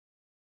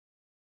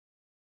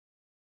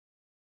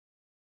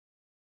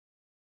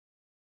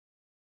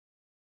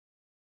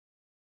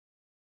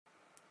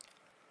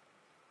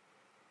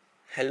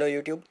Hello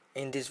YouTube,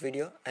 in this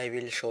video I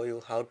will show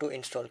you how to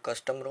install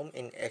custom ROM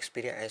in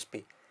Xperia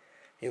SP.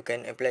 You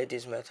can apply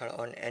this method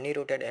on any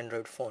rooted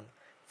Android phone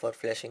for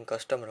flashing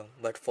custom ROM,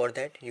 but for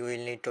that you will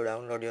need to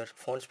download your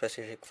phone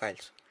specific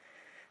files.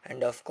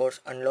 And of course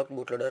unlock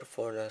bootloader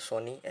for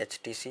Sony,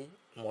 HTC,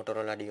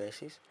 Motorola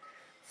devices.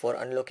 For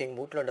unlocking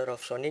bootloader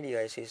of Sony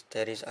devices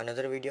there is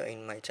another video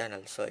in my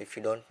channel, so if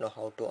you don't know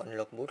how to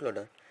unlock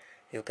bootloader,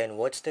 you can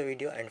watch the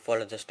video and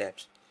follow the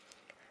steps.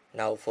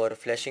 Now for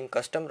flashing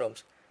custom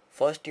ROMs,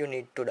 first you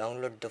need to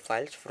download the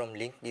files from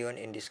link given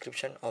in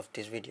description of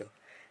this video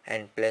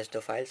and place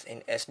the files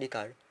in SD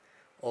card,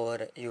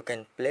 or you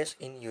can place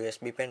in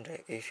USB pen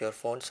drive if your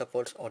phone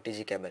supports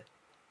OTG cable.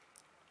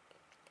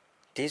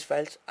 These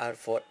files are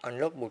for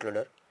unlock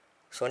bootloader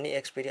Sony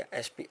Xperia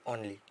SP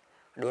only.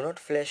 Do not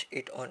flash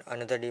it on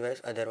another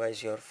device,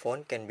 otherwise your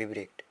phone can be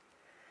bricked.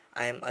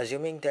 I am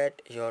assuming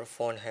that your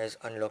phone has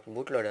unlocked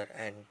bootloader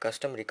and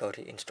custom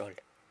recovery installed.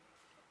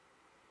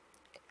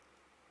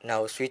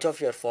 Now switch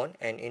off your phone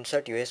and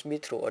insert USB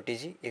through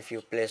OTG if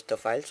you place the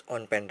files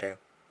on pen drive.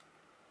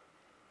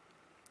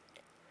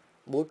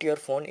 Boot your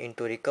phone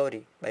into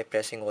recovery by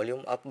pressing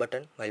volume up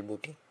button while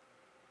booting.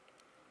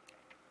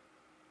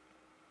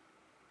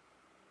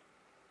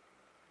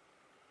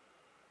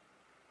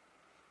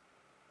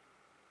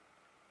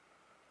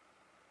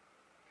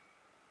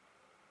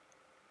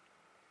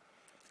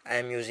 I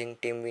am using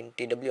TeamWin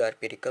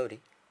TWRP recovery.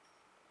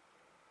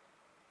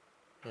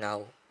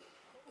 Now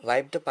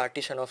wipe the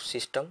partition of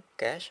system,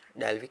 cache,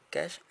 Dalvik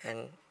cache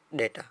and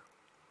data.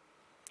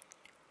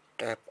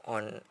 Tap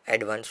on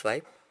advanced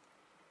wipe.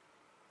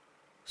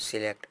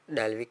 Select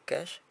Dalvik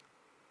cache,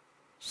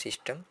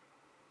 system,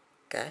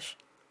 cache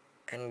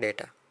and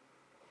data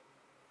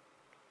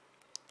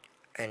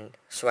and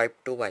swipe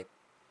to wipe.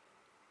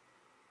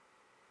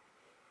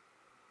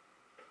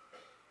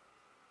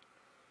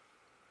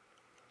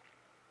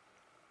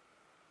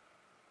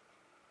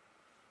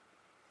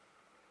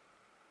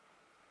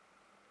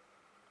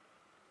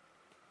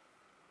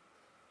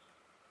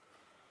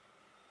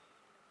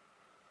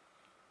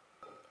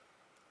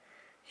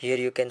 Here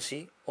you can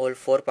see all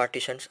 4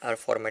 partitions are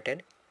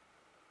formatted.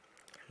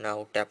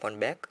 Now tap on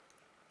back.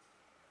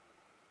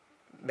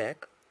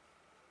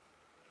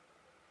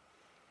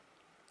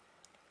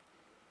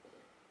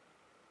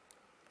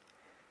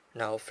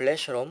 Now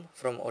flash ROM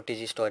from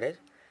OTG storage.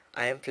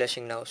 I am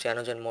flashing now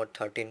Cyanogen Mode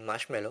 13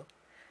 Marshmallow.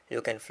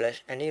 You can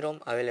flash any ROM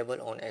available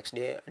on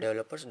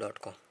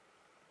xdevelopers.com.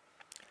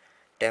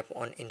 Tap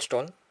on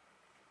install.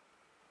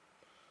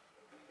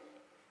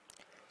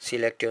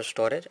 Select your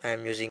storage. I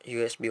am using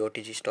USB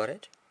OTG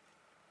storage.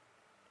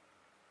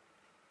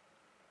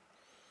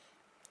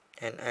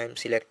 And I am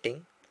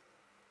selecting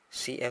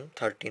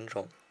CM13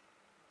 ROM.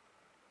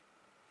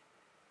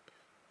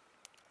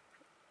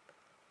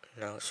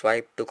 Now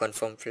swipe to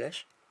confirm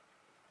flash.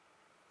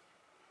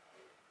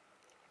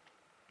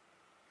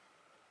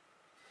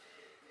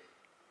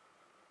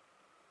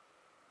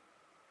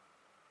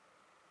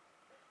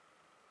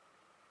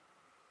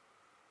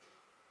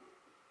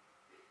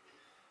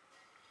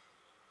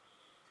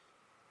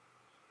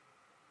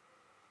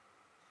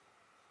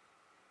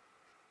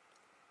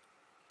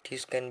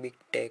 This can be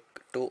take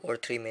 2 or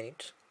 3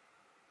 minutes.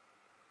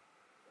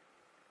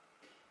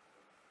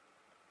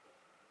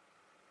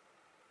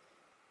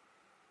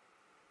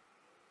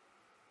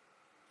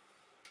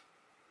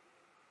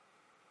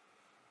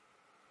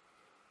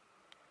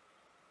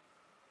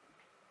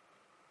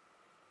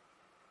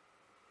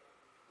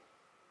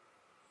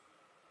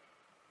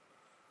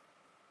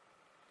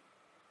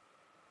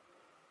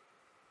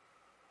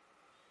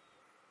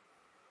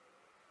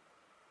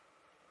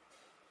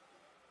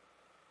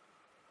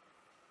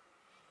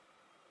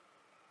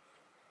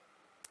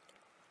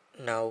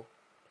 Now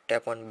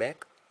tap on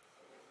back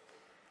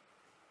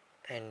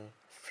and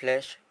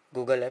flash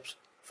Google Apps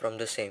from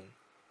the same.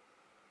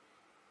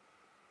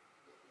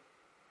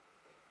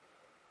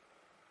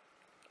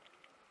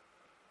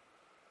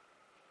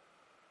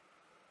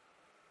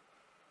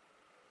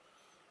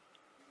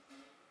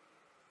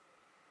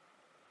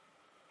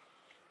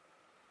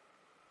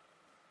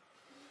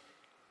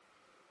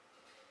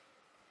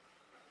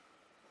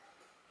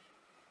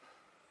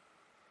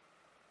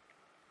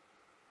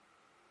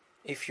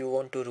 If you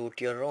want to root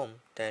your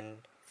ROM, then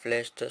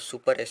flash the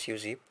SuperSU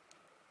zip.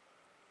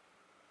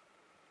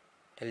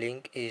 The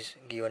link is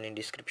given in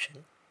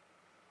description.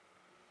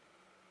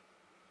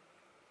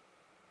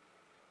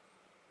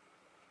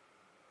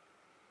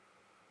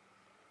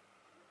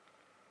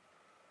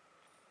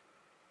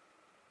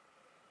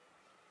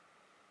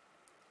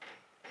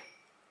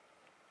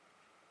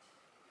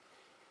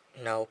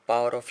 Now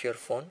power off your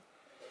phone.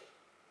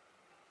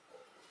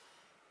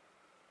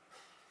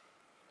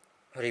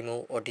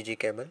 Remove OTG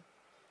cable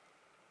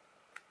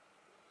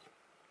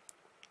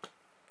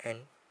and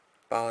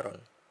power on.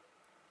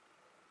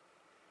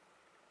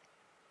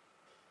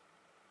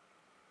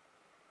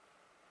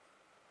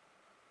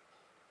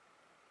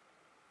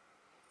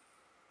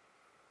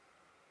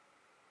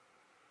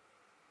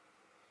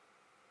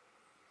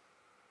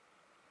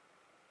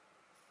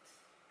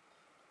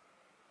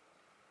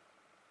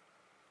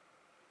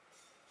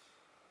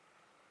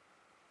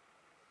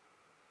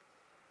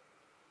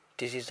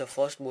 This is the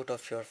first boot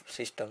of your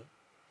system,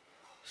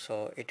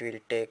 so it will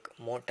take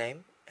more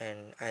time,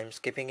 and I am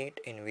skipping it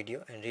in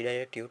video and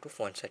redirect you to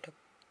phone setup.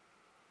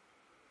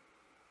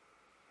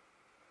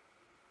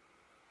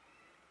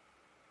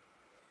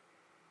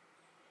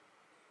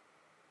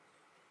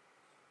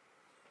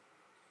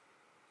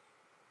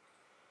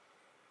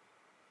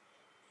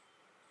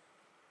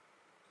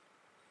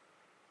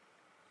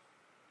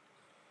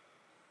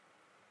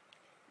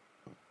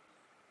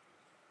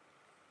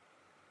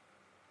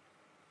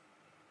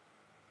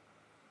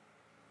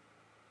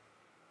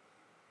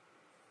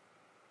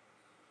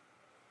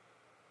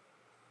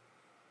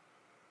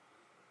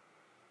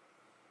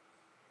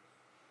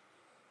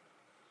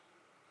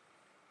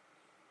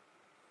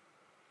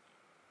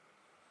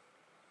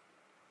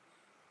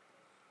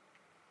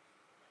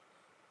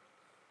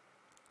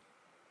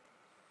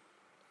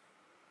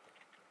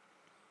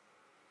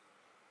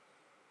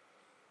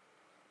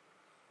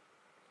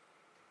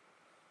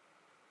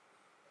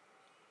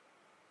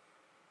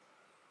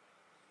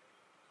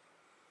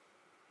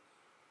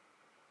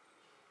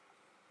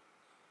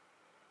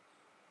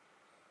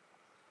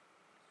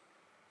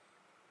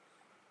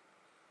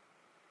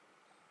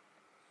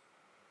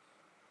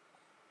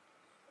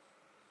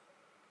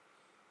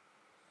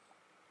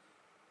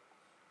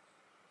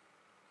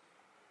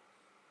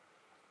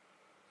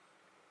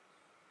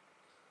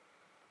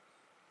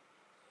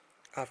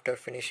 After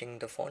finishing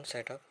the phone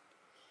setup,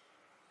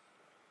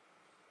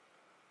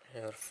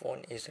 your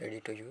phone is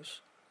ready to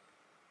use.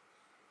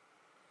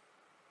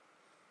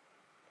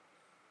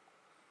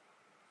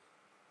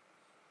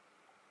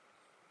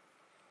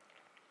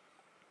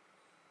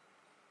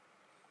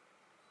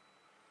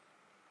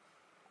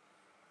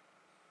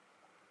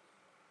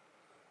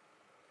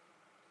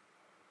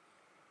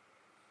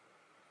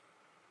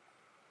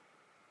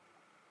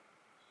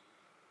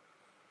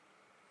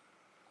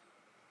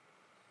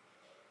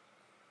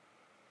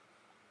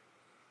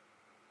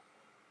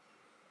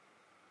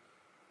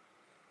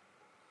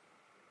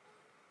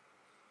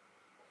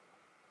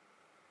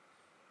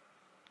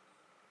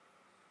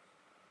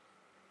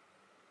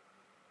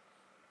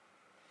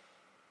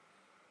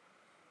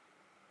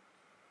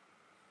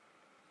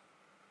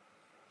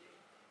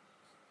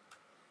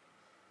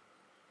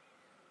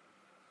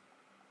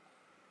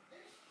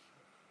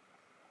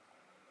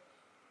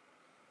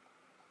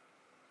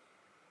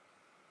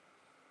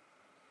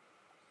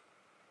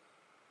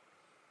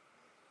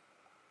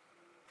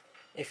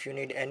 If you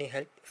need any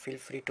help, feel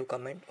free to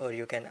comment, or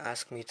you can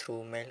ask me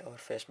through mail or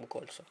Facebook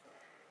also.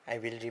 I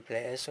will reply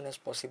as soon as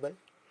possible.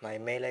 My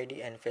mail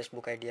ID and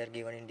Facebook ID are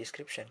given in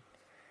description.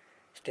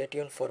 Stay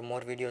tuned for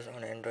more videos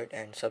on Android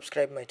and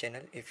subscribe my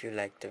channel if you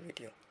like the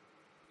video.